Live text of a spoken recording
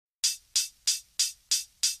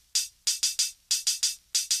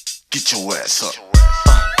Get your ass up.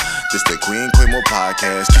 This the Queen Quemo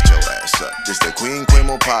podcast. Get your ass up. This the Queen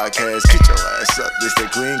Quemo podcast. Get your ass up. This the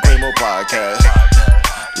Queen Quemo podcast.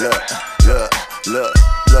 Look.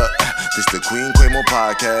 This the Queen Quemo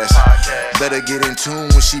podcast. Better get in tune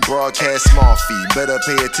when she broadcast small fee. Better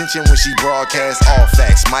pay attention when she broadcast all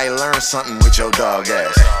facts. Might learn something with your dog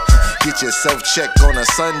ass. Get yourself checked on a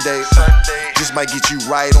Sunday. Just might get you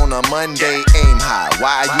right on a Monday. Aim high.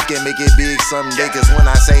 Why? You can make it big someday. Cause when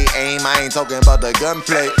I say aim, I ain't talking about the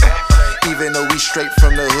gunplay. Even though we straight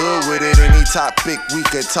from the hood with it, any topic we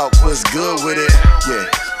could talk was good with it. Yeah.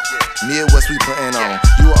 Midwest we putting on.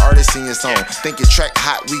 You an artist in your song. Think your track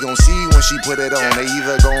hot, we gon' see when she put it on. They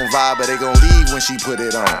either gon' vibe or they gon' leave when she put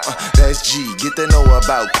it on. That's G, get to know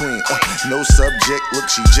about Queen. No subject, look,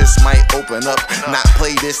 she just might open up. Not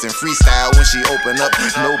play this and freestyle when she open up.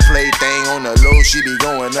 No play thing on the low, she be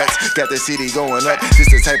going nuts. Got the city going up. This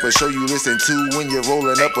the type of show you listen to when you're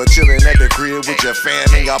rolling up or chilling at the crib with your fam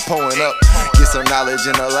and y'all pulling up. Get some knowledge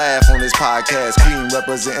and a laugh on this podcast. Queen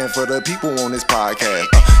representing for the people on this podcast.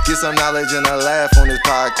 Get some knowledge and a laugh on this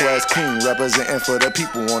podcast. Queen representing for the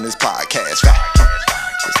people on this podcast. It's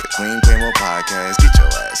the Queen Quemo podcast. Get your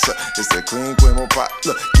ass up. It's the Queen Quemo podcast.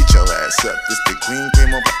 Look, get your ass up. It's the Queen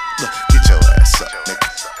Quemo podcast. Look, get your ass up, nigga.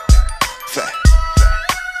 Fat.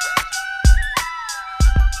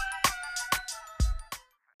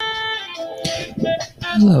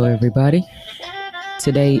 Hello, everybody.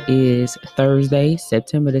 Today is Thursday,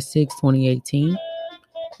 September the 6th, 2018.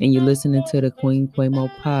 And you're listening to the Queen Quemo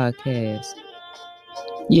podcast.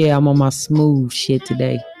 Yeah, I'm on my smooth shit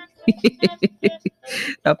today.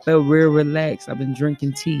 I felt real relaxed. I've been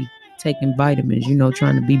drinking tea, taking vitamins,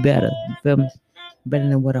 trying to be better. You feel me? Better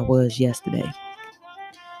than what I was yesterday.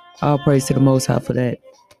 All praise to the Most High for that.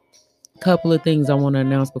 Couple of things I want to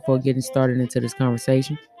announce before getting started into this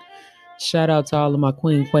conversation. Shout out to all of my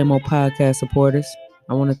Queen Quemo podcast supporters.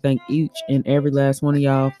 I want to thank each and every last one of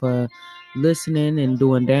y'all for listening and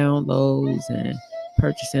doing downloads and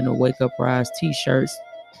purchasing the Wake Up Rise t-shirts.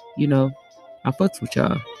 I fucks with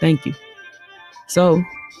y'all. Thank you. So,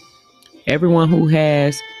 everyone who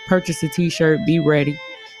has purchased a t-shirt, be ready.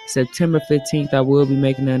 September 15th, I will be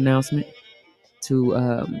making an announcement to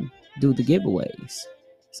do the giveaways.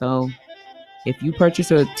 So, if you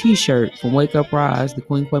purchase a t-shirt from Wake Up Rise, the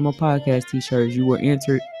Queen Quemo podcast t-shirts, you were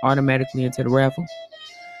entered automatically into the raffle.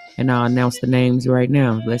 And I'll announce the names right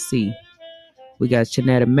now. Let's see. We got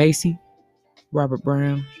Shanetta Macy, Robert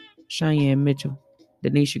Brown, Cheyenne Mitchell,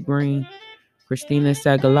 Denisha Green, Christina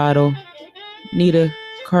Sagalado, Nita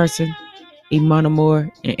Carson, Imana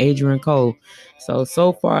Moore, and Adrian Cole.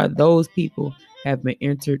 So far, those people have been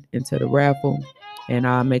entered into the raffle. And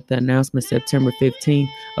I'll make the announcement September 15th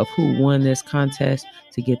of who won this contest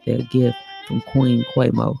to get their gift from Queen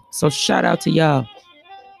Quemo. So shout out to y'all.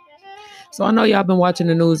 So I know y'all been watching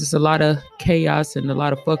the news. It's a lot of chaos and a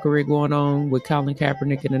lot of fuckery going on with Colin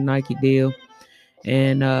Kaepernick and the Nike deal.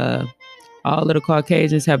 And all of the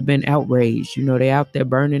Caucasians have been outraged. They out there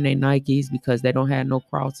burning their Nikes because they don't have no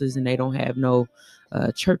crosses and they don't have no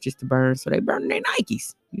churches to burn. So they burning their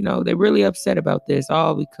Nikes. They're really upset about this,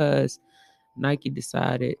 all because Nike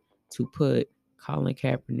decided to put Colin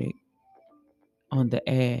Kaepernick on the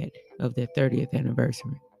ad of their 30th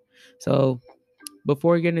anniversary. So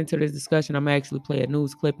before we get into this discussion, I'm actually play a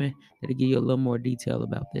news clipping that'll give you a little more detail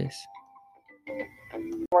about this.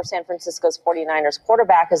 San Francisco's 49ers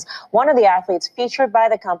quarterback is one of the athletes featured by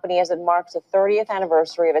the company as it marks the 30th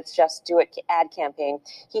anniversary of its Just Do It ad campaign.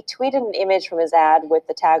 He tweeted an image from his ad with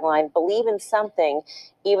the tagline, "Believe in something,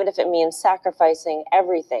 even if it means sacrificing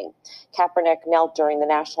everything." Kaepernick knelt during the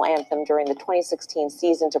national anthem during the 2016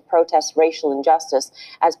 season to protest racial injustice.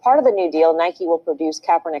 As part of the new deal, Nike will produce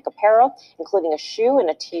Kaepernick apparel, including a shoe and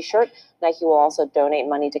a t-shirt. Nike will also donate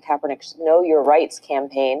money to Kaepernick's Know Your Rights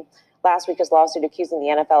campaign. Last week, his lawsuit accusing the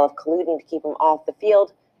NFL of colluding to keep him off the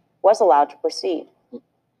field was allowed to proceed.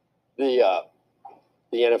 The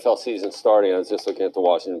NFL season starting, I was just looking at the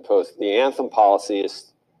Washington Post. The anthem policy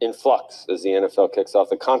is in flux as the NFL kicks off.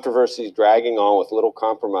 The controversy is dragging on with little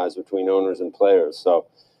compromise between owners and players. So,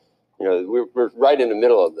 we're right in the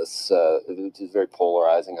middle of this, which is very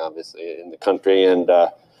polarizing, obviously, in the country. And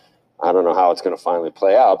I don't know how it's going to finally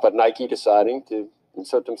play out. But Nike deciding to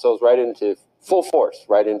insert themselves right into full force,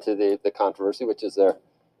 right into the controversy, which is their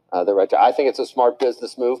right to. I think it's a smart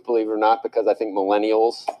business move, believe it or not, because I think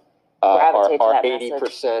millennials are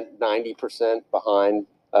 80%, 90% behind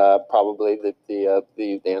probably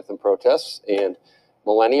the anthem protests, and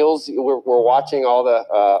Millennials, we're watching all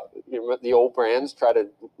the old brands try to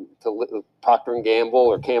Procter and Gamble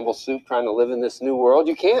or Campbell Soup trying to live in this new world.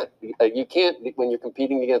 You can't when you're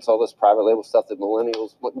competing against all this private label stuff that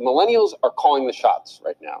millennials are calling the shots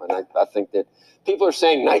right now. And I think that people are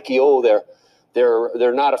saying Nike,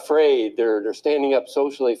 they're not afraid. They're standing up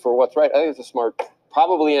socially for what's right. I think it's a smart,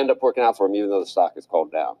 probably end up working out for them, even though the stock is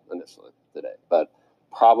called down initially today. But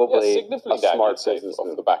probably significantly a smart down, business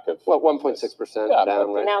off the back of 1.6%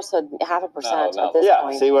 down, right? Now, so 0.5% No, at this Yeah,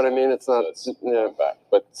 point. see what I mean? It's not. back.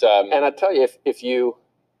 But And I tell you, if you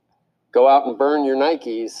go out and burn your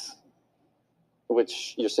Nikes,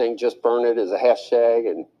 which you're saying just burn it as a hashtag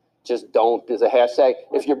and just don't as a hashtag.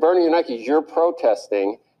 If you're burning your Nikes, you're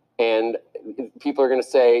protesting, and people are going to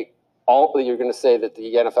say you're going to say that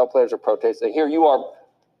the NFL players are protesting. Here you are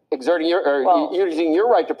exerting using your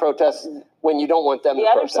right to protest when you don't want them to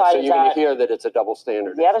protest. So you're going to hear that it's a double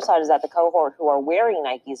standard. The other side is that the cohort who are wearing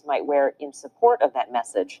Nikes might wear it in support of that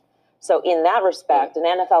message. So in that respect, an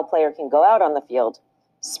NFL player can go out on the field,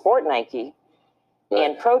 sport Nike,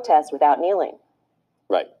 and protest without kneeling.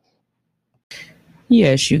 Right.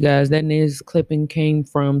 Yes, you guys, that news clipping came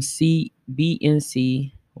from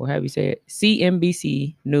CBNC, or how you say it,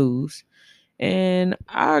 CNBC News. And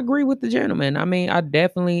I agree with the gentleman. I mean, I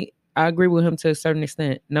agree with him to a certain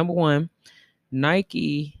extent. Number one,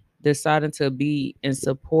 Nike deciding to be in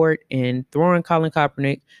support and throwing Colin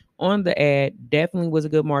Kaepernick on the ad definitely was a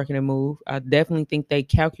good marketing move. I definitely think they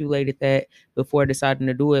calculated that before deciding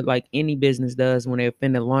to do it, like any business does when they're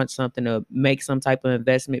finna launch something or make some type of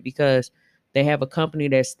investment, because they have a company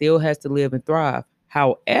that still has to live and thrive.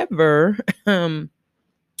 However,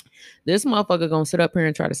 this motherfucker gonna sit up here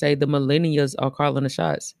and try to say the millennials are calling the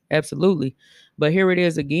shots. Absolutely. But here it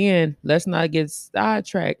is again. Let's not get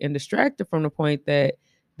sidetracked and distracted from the point that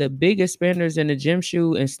the biggest spenders in the gym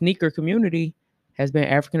shoe and sneaker community has been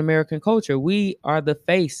African-American culture. We are the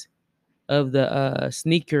face of the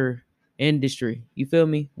sneaker industry. You feel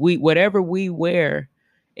me? Whatever we wear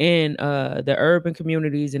in the urban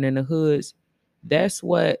communities and in the hoods, that's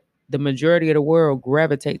what the majority of the world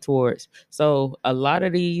gravitate towards. So a lot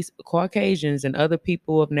of these Caucasians and other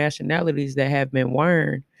people of nationalities that have been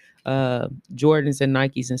wearing Jordans and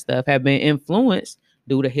Nikes and stuff have been influenced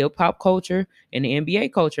due to hip hop culture and the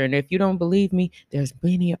NBA culture. And if you don't believe me, there's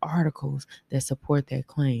many articles that support that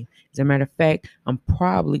claim. As a matter of fact, I'm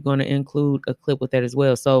probably going to include a clip with that as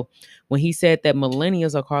well. So when he said that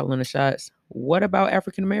millennials are calling the shots, what about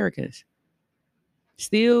African Americans?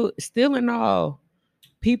 Still in all,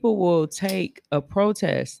 people will take a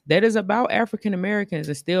protest that is about African Americans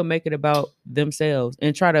and still make it about themselves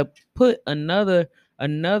and try to put another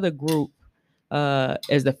group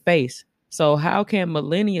as the face. So how can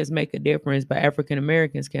millennials make a difference, but African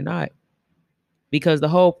Americans cannot? Because the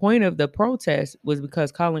whole point of the protest was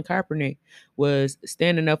because Colin Kaepernick was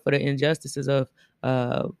standing up for the injustices of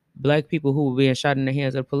Black people who were being shot in the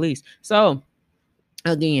hands of the police. So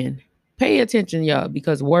again, pay attention, y'all,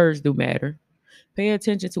 because words do matter. Pay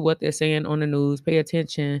attention to what they're saying on the news. Pay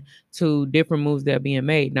attention to different moves that are being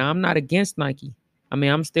made. Now, I'm not against Nike. I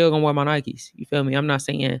mean, I'm still going to wear my Nikes. You feel me? I'm not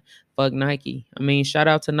saying fuck Nike. I mean, shout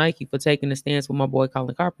out to Nike for taking the stance with my boy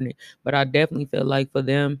Colin Kaepernick. But I definitely feel like for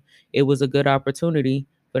them, it was a good opportunity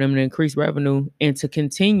for them to increase revenue and to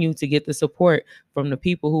continue to get the support from the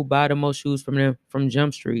people who buy the most shoes from them from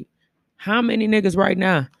Jump Street. How many niggas right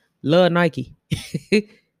now love Nike?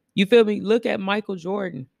 You feel me? Look at Michael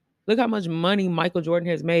Jordan. Look how much money Michael Jordan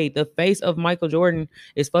has made. The face of Michael Jordan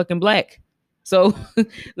is fucking black. So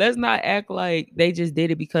let's not act like they just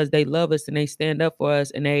did it because they love us and they stand up for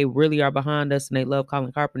us and they really are behind us and they love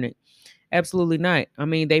Colin Kaepernick. Absolutely not. I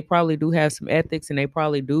mean, they probably do have some ethics and they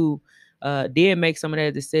probably did make some of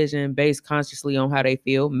that decision based consciously on how they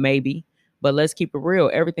feel, maybe. But let's keep it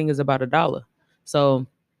real. Everything is about $1. So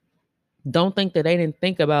don't think that they didn't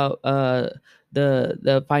think about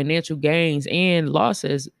the financial gains and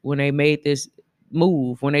losses when they made this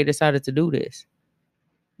move, when they decided to do this.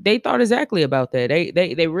 They thought exactly about that.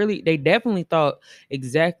 They definitely thought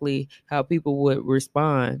exactly how people would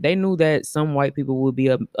respond. They knew that some white people would be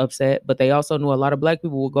upset, but they also knew a lot of Black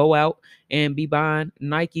people would go out and be buying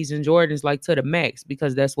Nikes and Jordans like to the max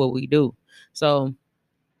because that's what we do. So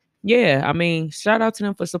yeah, I mean, shout out to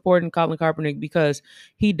them for supporting Colin Kaepernick because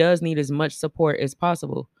he does need as much support as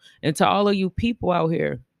possible. And to all of you people out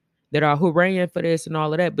here that are hurraying for this and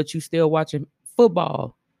all of that, but you still watching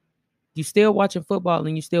football. You still watching football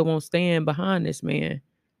and you still won't stand behind this man.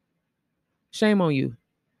 Shame on you.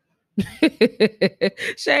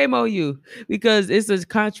 Shame on you. Because it's a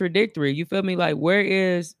contradictory. You feel me? Like where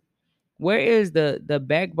is the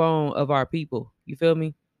backbone of our people? You feel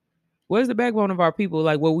me? Where's the backbone of our people?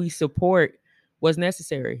 Like, where we support what's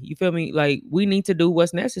necessary. You feel me? Like, we need to do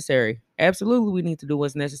what's necessary. Absolutely, we need to do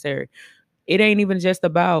what's necessary. It ain't even just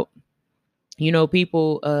about,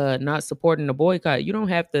 people not supporting the boycott. You don't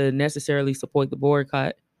have to necessarily support the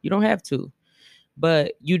boycott. You don't have to.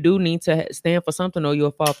 But you do need to stand for something or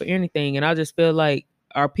you'll fall for anything. And I just feel like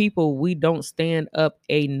our people, we don't stand up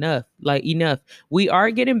enough. We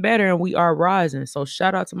are getting better and we are rising. So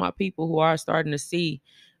shout out to my people who are starting to see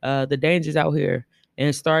the dangers out here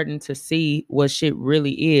and starting to see what shit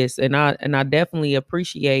really is. And I definitely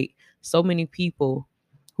appreciate so many people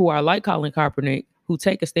who are like Colin Kaepernick, who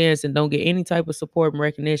take a stance and don't get any type of support and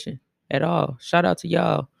recognition at all. Shout out to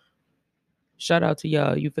y'all. Shout out to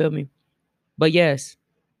y'all. You feel me? But yes,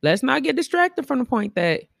 let's not get distracted from the point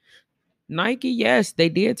that Nike, yes, they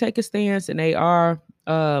did take a stance and they are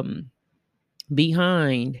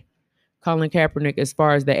behind Colin Kaepernick as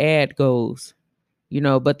far as the ad goes,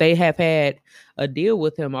 but they have had a deal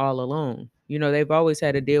with him all along. They've always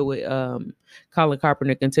had a deal with Colin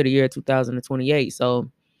Kaepernick until the year 2028. So,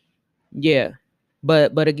 yeah.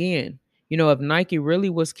 But again, if Nike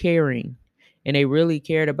really was caring and they really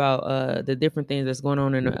cared about the different things that's going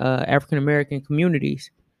on in African-American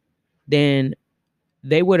communities, then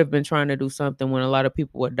they would have been trying to do something when a lot of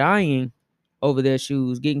people were dying over their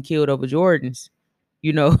shoes, getting killed over Jordans,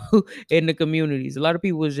 in the communities. A lot of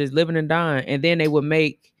people was just living and dying. And then they would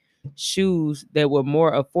make shoes that were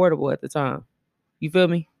more affordable at the time. You feel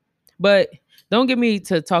me? But don't get me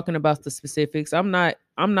to talking about the specifics. I'm not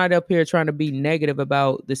up here trying to be negative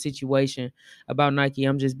about the situation about Nike.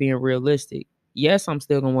 I'm just being realistic. Yes, I'm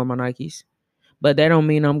still gonna wear my Nikes, but that don't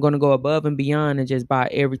mean I'm gonna go above and beyond and just buy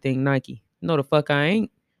everything Nike. No, the fuck I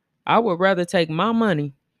ain't. I would rather take my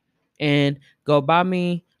money and go buy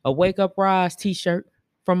me a Wake Up Rise t-shirt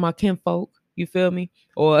from my kinfolk. You feel me?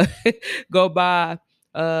 Or go buy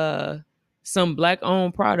some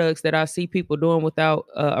black-owned products that I see people doing without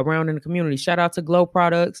around in the community. Shout out to Glow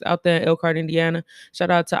Products out there in Elkhart, Indiana. Shout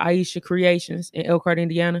out to Aisha Creations in Elkhart,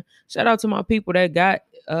 Indiana. Shout out to my people that got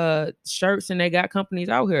shirts and they got companies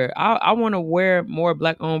out here. I want to wear more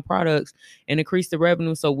black-owned products and increase the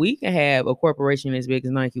revenue so we can have a corporation as big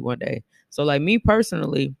as Nike one day. So like me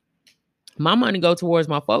personally, my money go towards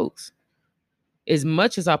my folks as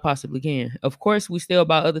much as I possibly can. Of course, we still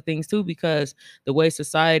buy other things too, because the way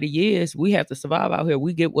society is, we have to survive out here.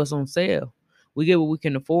 We get what's on sale. We get what we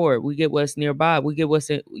can afford. We get what's nearby. We get what's,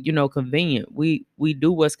 convenient. We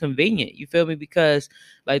do what's convenient. You feel me? Because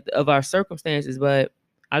like of our circumstances. But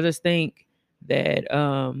I just think that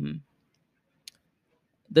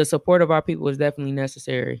the support of our people is definitely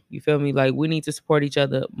necessary. You feel me? Like we need to support each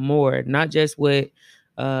other more, not just with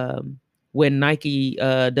when Nike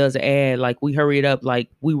does an ad, like we hurry it up, like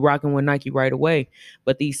we rocking with Nike right away.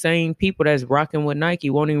 But these same people that's rocking with Nike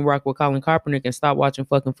won't even rock with Colin Kaepernick and stop watching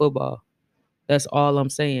fucking football. That's all I'm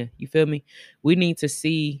saying. You feel me? We need to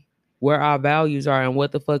see where our values are and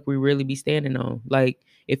what the fuck we really be standing on. Like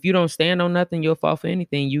if you don't stand on nothing, you'll fall for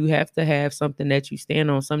anything. You have to have something that you stand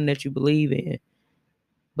on, something that you believe in.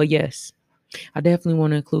 But yes, I definitely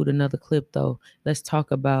want to include another clip though. Let's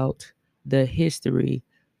talk about the history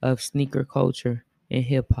of sneaker culture and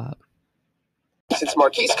hip-hop. Since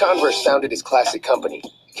Marquise Converse founded his classic company,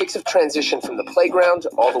 kicks have transitioned from the playground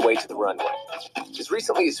all the way to the runway. As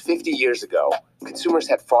recently as 50 years ago, consumers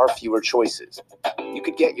had far fewer choices. You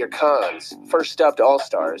could get your Cons, first dubbed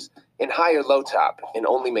All-Stars, in high or low top and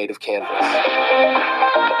only made of canvas.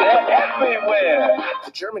 They're everywhere!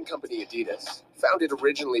 The German company Adidas, founded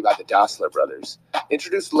originally by the Dassler brothers,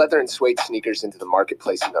 introduced leather and suede sneakers into the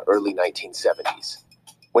marketplace in the early 1970s.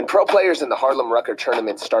 When pro players in the Harlem Rucker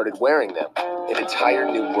tournament started wearing them, an entire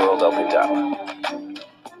new world opened up.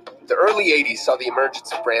 The early 80s saw the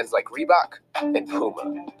emergence of brands like Reebok and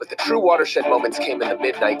Puma, but the true watershed moments came in the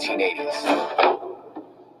mid-1980s.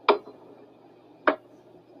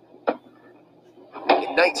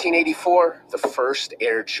 In 1984, the first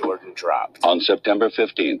Air Jordan dropped. On September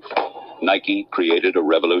 15th, Nike created a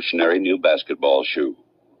revolutionary new basketball shoe.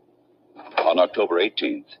 On October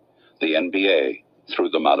 18th, the NBA threw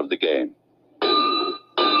them out of the game.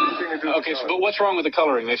 Okay, so, but what's wrong with the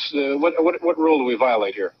coloring? What rule do we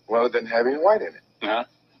violate here? Well, then having white in it. Yeah.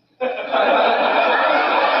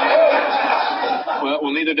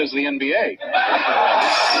 Well, neither does the NBA.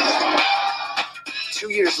 2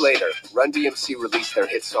 years later, Run DMC released their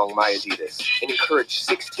hit song My Adidas and encouraged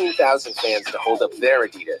 16,000 fans to hold up their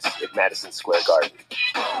Adidas at Madison Square Garden.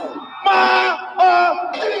 My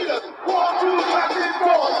Adidas, 1, 2, 3,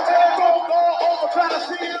 4, over trying to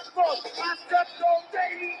see it first. I stepped on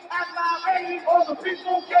daily at my age on the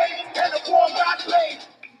people gate and the war got played.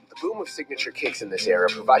 The boom of signature kicks in this era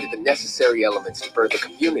provided the necessary elements to birth a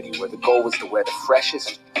community where the goal was to wear the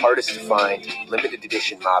freshest, hardest to find, limited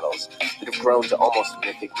edition models that have grown to almost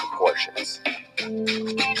mythic proportions.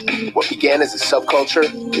 What began as a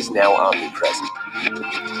subculture is now omnipresent.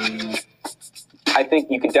 I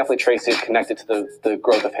think you can definitely trace it connected to the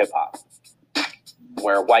growth of hip-hop,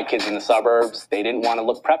 where white kids in the suburbs, they didn't want to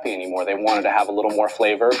look preppy anymore. They wanted to have a little more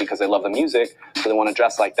flavor because they love the music, so they want to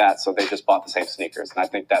dress like that, so they just bought the same sneakers. And I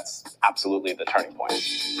think that's absolutely the turning point.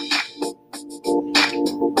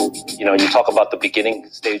 You know, you talk about the beginning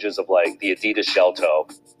stages of like the Adidas Shell Toe,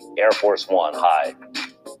 Air Force One High.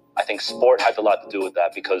 I think sport had a lot to do with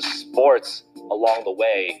that because sports along the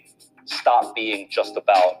way stopped being just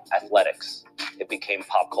about athletics. It became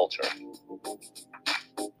pop culture.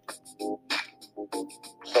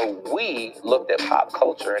 So we looked at pop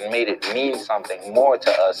culture and made it mean something more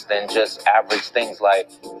to us than just average things like,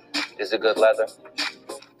 is it good leather?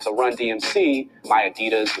 So Run DMC, my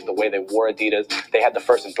Adidas, with the way they wore Adidas, they had the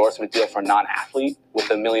first endorsement deal for a non-athlete with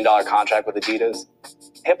a $1 million contract with Adidas.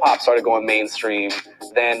 Hip-hop started going mainstream.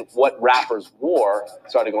 Then what rappers wore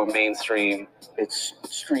started going mainstream. It's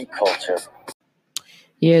street culture.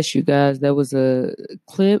 Yes, you guys, that was a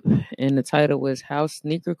clip, and the title was How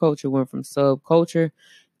Sneaker Culture Went from Subculture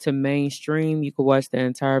to Mainstream. You can watch the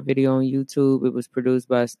entire video on YouTube. It was produced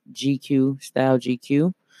by GQ, Style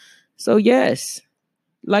GQ. So, yes,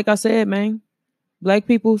 like I said, man, Black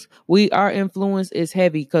peoples, our influence is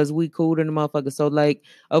heavy because we cool than the motherfucker. So, like,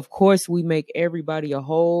 of course, we make everybody a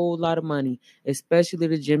whole lot of money, especially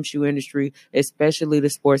the gym shoe industry, especially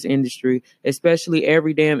the sports industry, especially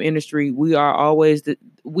every damn industry. We are always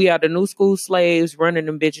we are the new school slaves running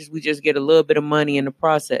them bitches. We just get a little bit of money in the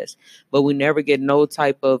process, but we never get no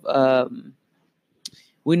type of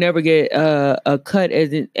we never get a cut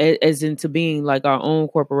as into being like our own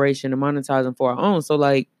corporation and monetizing for our own. So,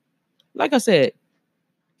 like I said.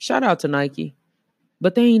 Shout out to Nike,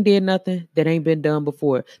 but they ain't did nothing that ain't been done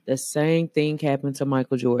before. The same thing happened to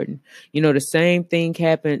Michael Jordan. You know, the same thing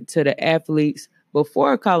happened to the athletes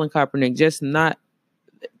before Colin Kaepernick, just not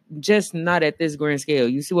at this grand scale.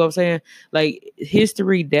 You see what I'm saying? Like,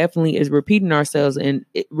 history definitely is repeating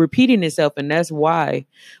itself, and that's why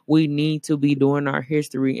we need to be doing our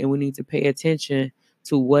history, and we need to pay attention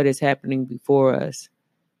to what is happening before us.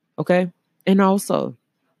 Okay? And also,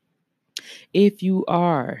 if you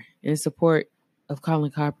are in support of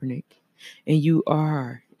Colin Kaepernick and you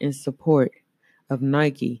are in support of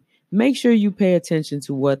Nike, make sure you pay attention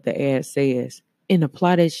to what the ad says and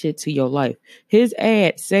apply that shit to your life. His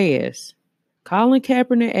ad says, Colin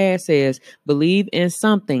Kaepernick ad says, believe in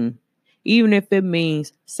something, even if it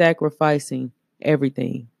means sacrificing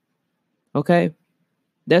everything. Okay?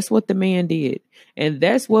 That's what the man did. And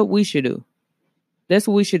that's what we should do. That's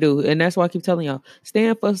what we should do. And that's why I keep telling y'all,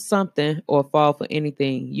 stand for something or fall for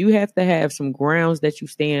anything. You have to have some grounds that you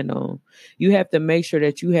stand on. You have to make sure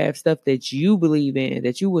that you have stuff that you believe in,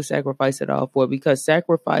 that you will sacrifice it all for, because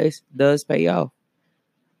sacrifice does pay off.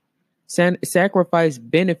 Sacrifice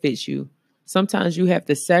benefits you. Sometimes you have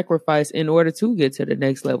to sacrifice in order to get to the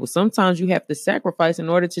next level. Sometimes you have to sacrifice in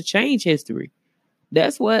order to change history.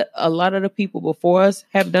 That's what a lot of the people before us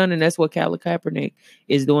have done, and that's what Colin Kaepernick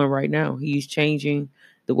is doing right now. He's changing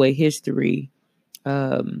the way history,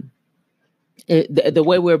 the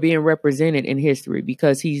way we're being represented in history,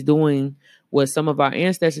 because he's doing what some of our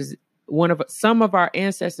ancestors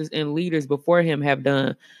and leaders before him have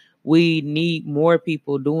done. We need more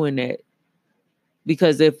people doing that.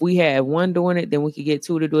 Because if we have one doing it, then we can get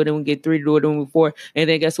two to do it, then we get three to do it, then 4. And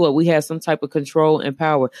then guess what? We have some type of control and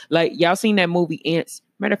power. Like, y'all seen that movie Ants?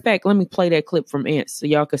 Matter of fact, let me play that clip from Ants so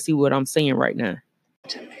y'all can see what I'm saying right now.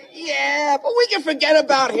 Yeah, but we can forget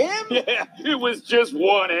about him. Yeah, it was just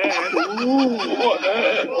one ant. One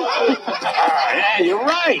ant. Yeah, you're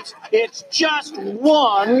right. It's just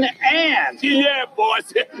one ant. Yeah,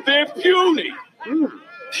 boss, they're puny.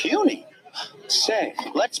 Puny? Say,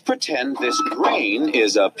 let's pretend this grain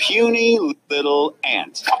is a puny little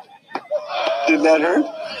ant. Did that hurt?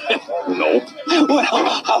 Nope.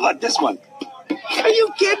 Well, how about this one? Are you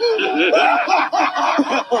kidding?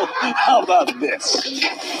 How about this?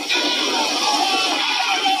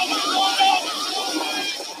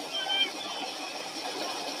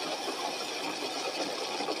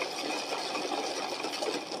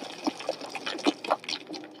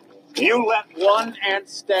 You let one ant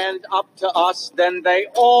stand up to us, then they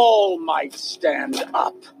all might stand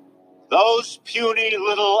up. Those puny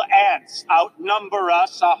little ants outnumber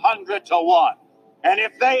us 100 to 1. And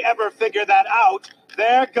if they ever figure that out,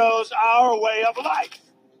 there goes our way of life.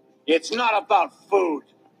 It's not about food.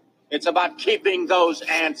 It's about keeping those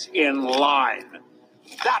ants in line.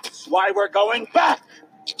 That's why we're going back.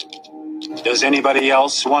 Does anybody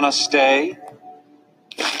else want to stay?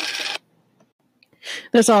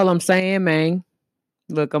 That's all I'm saying, man.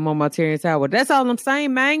 Look, I'm on my Terrence Howard. That's all I'm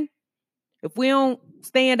saying, man. If we don't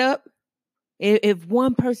stand up, if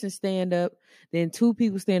one person stand up, then two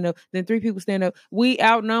people stand up, then three people stand up, we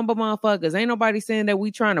outnumber motherfuckers. Ain't nobody saying that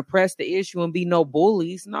we trying to press the issue and be no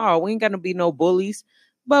bullies. No, we ain't got to be no bullies.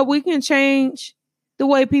 But we can change the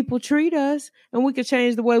way people treat us, and we can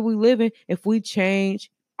change the way we live in if we change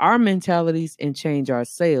our mentalities and change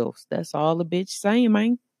ourselves. That's all the bitch saying,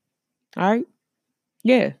 man. All right?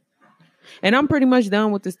 Yeah. And I'm pretty much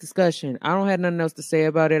done with this discussion. I don't have nothing else to say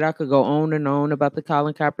about it. I could go on and on about the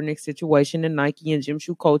Colin Kaepernick situation and Nike and gym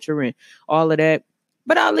shoe culture and all of that.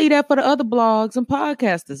 But I'll leave that for the other blogs and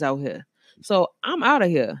podcasters out here. So I'm out of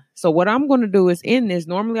here. So what I'm going to do is end this.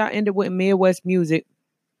 Normally I end it with Midwest music.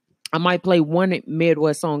 I might play one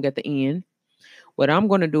Midwest song at the end. What I'm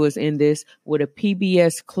going to do is end this with a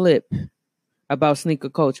PBS clip about sneaker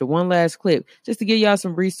culture. One last clip just to give y'all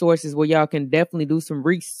some resources where y'all can definitely do some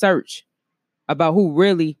research about who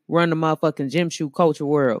really run the motherfucking gym shoe culture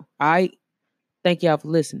world. All right? Thank y'all for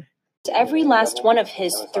listening. Every last one of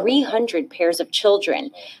his 300 pairs of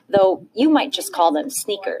children, though you might just call them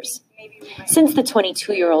sneakers. Since the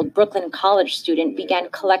 22-year-old Brooklyn College student began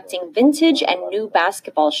collecting vintage and new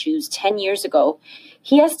basketball shoes 10 years ago,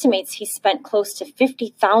 he estimates he spent close to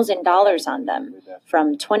 $50,000 on them,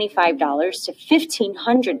 from $25 to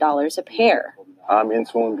 $1,500 a pair. I'm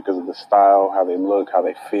into them because of the style, how they look, how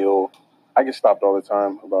they feel. I get stopped all the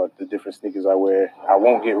time about the different sneakers I wear. I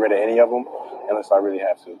won't get rid of any of them unless I really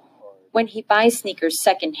have to. When he buys sneakers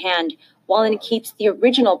secondhand, Wallen keeps the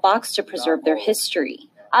original box to preserve their history.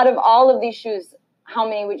 Out of all of these shoes, how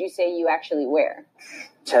many would you say you actually wear?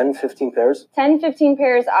 10, 15 pairs. 10, 15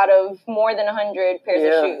 pairs out of more than 100 pairs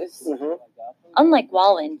of shoes. Mm-hmm. Unlike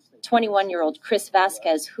Wallen, 21-year-old Chris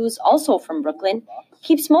Vasquez, who's also from Brooklyn,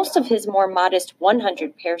 keeps most of his more modest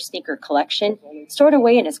 100-pair sneaker collection stored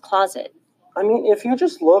away in his closet. I mean, if you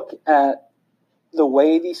just look at the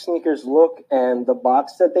way these sneakers look and the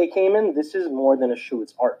box that they came in, this is more than a shoe,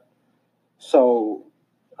 it's art. So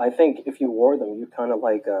I think if you wore them, you kind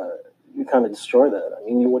of destroy that. I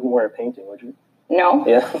mean, you wouldn't wear a painting, would you? No.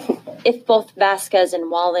 Yeah. If both Vasquez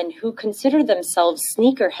and Wallen, who consider themselves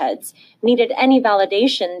sneakerheads, needed any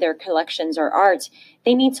validation their collections are art,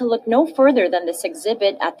 they need to look no further than this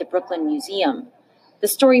exhibit at the Brooklyn Museum. The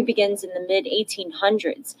story begins in the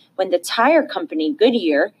mid-1800s, when the tire company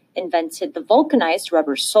Goodyear invented the vulcanized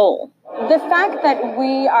rubber sole. The fact that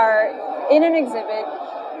we are in an exhibit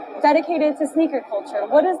dedicated to sneaker culture,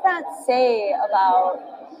 what does that say about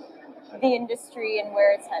the industry and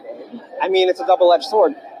where it's headed? I mean, it's a double-edged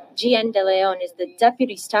sword. Gian De Leon is the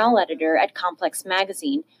deputy style editor at Complex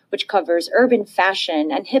Magazine, which covers urban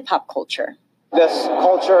fashion and hip-hop culture. This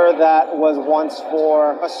culture that was once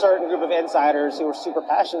for a certain group of insiders who were super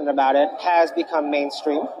passionate about it has become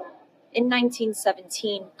mainstream. In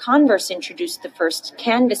 1917, Converse introduced the first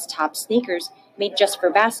canvas-top sneakers made just for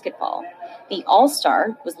basketball. The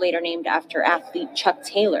All-Star was later named after athlete Chuck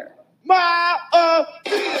Taylor.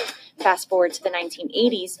 Fast forward to the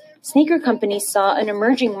 1980s, sneaker companies saw an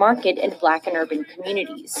emerging market in Black and urban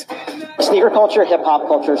communities. Sneaker culture, hip-hop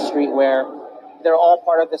culture, streetwear, they're all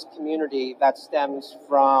part of this community that stems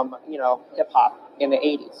from, hip-hop in the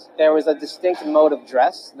 80s. There was a distinct mode of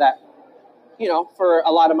dress that, for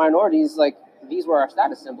a lot of minorities, these were our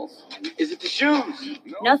status symbols. Is it the shoes?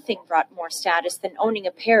 Nothing brought more status than owning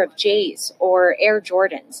a pair of J's or Air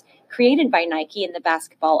Jordans, created by Nike in the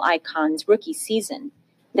basketball icon's rookie season.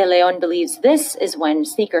 De Leon believes this is when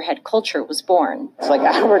sneakerhead culture was born. It's like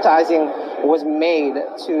advertising was made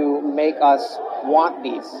to make us want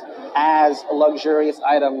these as luxurious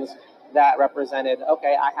items that represented,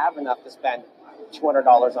 okay, I have enough to spend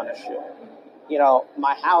 $200 on a shoe.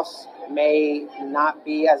 My house may not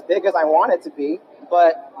be as big as I want it to be,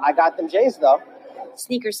 but I got them J's though.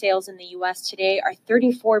 Sneaker sales in the U.S. today are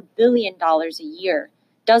 $34 billion a year.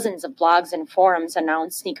 Dozens of blogs and forums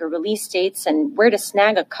announce sneaker release dates and where to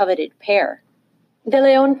snag a coveted pair. De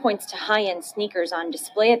Leon points to high-end sneakers on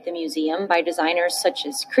display at the museum by designers such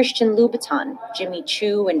as Christian Louboutin, Jimmy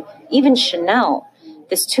Choo, and even Chanel.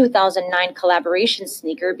 This 2009 collaboration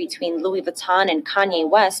sneaker between Louis Vuitton and Kanye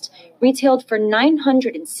West retailed for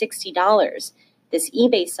 $960. This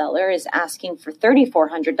eBay seller is asking for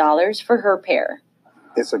 $3,400 for her pair.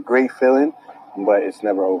 It's a great feeling, but it's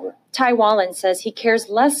never over. Ty Wallen says he cares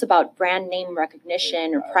less about brand name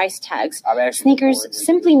recognition or price tags. Sneakers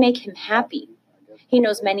simply make him happy. He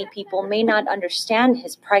knows many people may not understand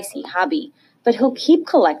his pricey hobby, but he'll keep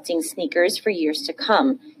collecting sneakers for years to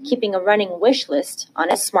come, keeping a running wish list on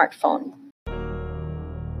his smartphone.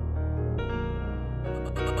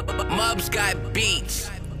 Mubs got beats.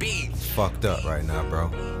 It's fucked up right now,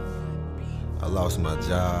 bro. I lost my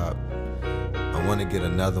job. I want to get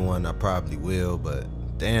another one, I probably will, but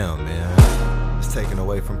damn, man. It's taken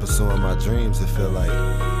away from pursuing my dreams. I feel like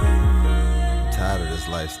I'm tired of this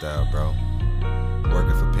lifestyle, bro.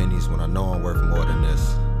 Working for pennies when I know I'm worth more than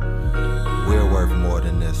this. We're worth more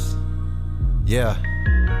than this. Yeah.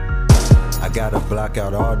 I gotta block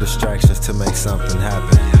out all distractions to make something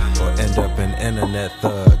happen, or end up an internet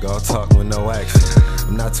thug, all talk with no action.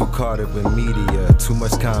 I'm not too caught up in media, too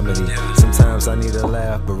much comedy. Sometimes I need a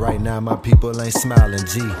laugh, but right now my people ain't smiling,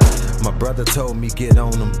 G. My brother told me get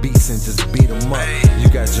on them beats and just beat them up. You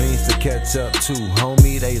got dreams to catch up to,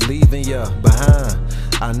 homie, they leaving ya behind.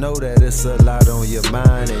 I know that it's a lot on your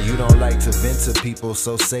mind, and you don't like to vent to people,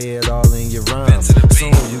 so say it all in your rhyme.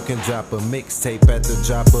 Soon you can drop a mixtape at the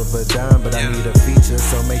drop of a dime, but I need a feature,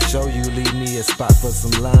 so make sure you leave me a spot for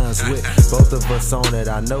some lines. With both of us on it,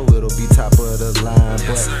 I know it'll be top of the line,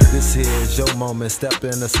 but this here is your moment, step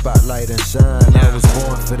in the spotlight and shine. I was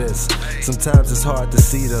born for this. Sometimes it's hard to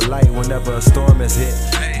see the light whenever a storm is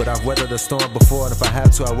hit, but I've weathered the storm before, and if I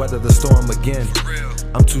have to, I'll weather the storm again.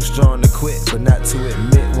 I'm too strong to quit, but not to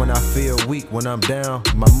admit when I feel weak, when I'm down.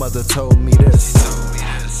 My mother told me this: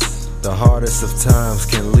 the hardest of times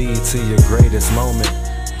can lead to your greatest moment.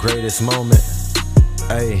 Greatest moment.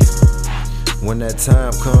 Ayy, when that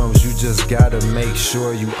time comes, you just gotta make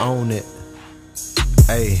sure you own it.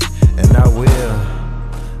 Ayy, and I will.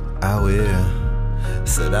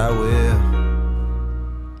 Said I will.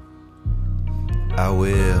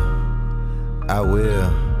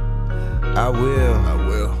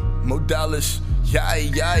 More dollars.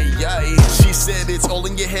 Yay. She said it's all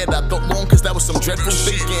in your head. I thought long cause that was some dreadful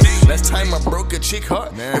thinking. Last time I broke a chick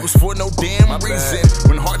heart, it was for no damn reason.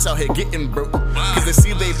 When hearts out here getting broke, cause they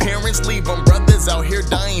see their parents leave them. Brothers out here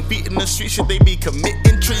dying, feet in the street, should they be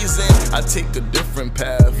committing treason? I take a different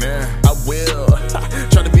path, I will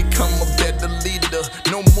try to become a better leader.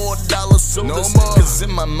 No more dollar sodas, cause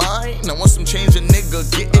in my mind I want some change, a nigga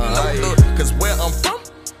getting older. Cause where I'm from,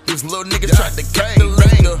 these little niggas tried to cut the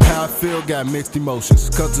later. How I feel got mixed emotions,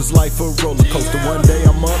 cause it's life a roller coaster. One day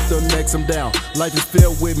I'm up, the next I'm down. Life is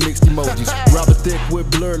filled with mixed emojis. Rather thick with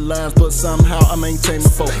blurred lines, but somehow I maintain my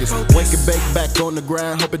focus. Wake and bake back on the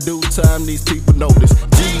grind, hope in due time these people notice.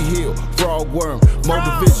 G Hill, frog worm, more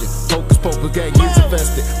division. Hocus pocus, gang gets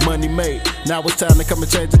invested, money made. Now it's time to come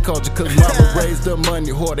and change the culture, cause mama raised the money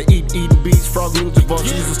hoarder. Eating beats, frog music,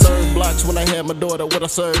 vultures. Used to serve blocks when I had my daughter. What I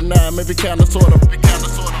serve now, every kind of sort of.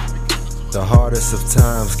 The hardest of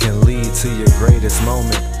times can lead to your greatest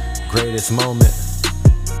moment. Greatest moment.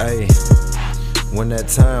 Ayy, when that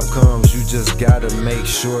time comes, you just gotta make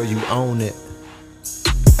sure you own it.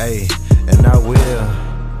 Ayy, and I will.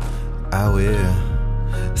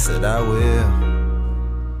 Said I will.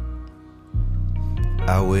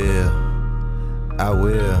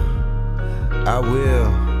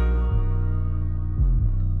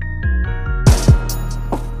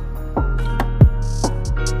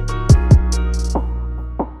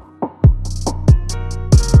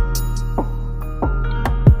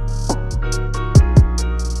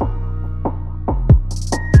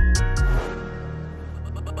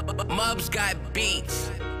 Mubs got beats.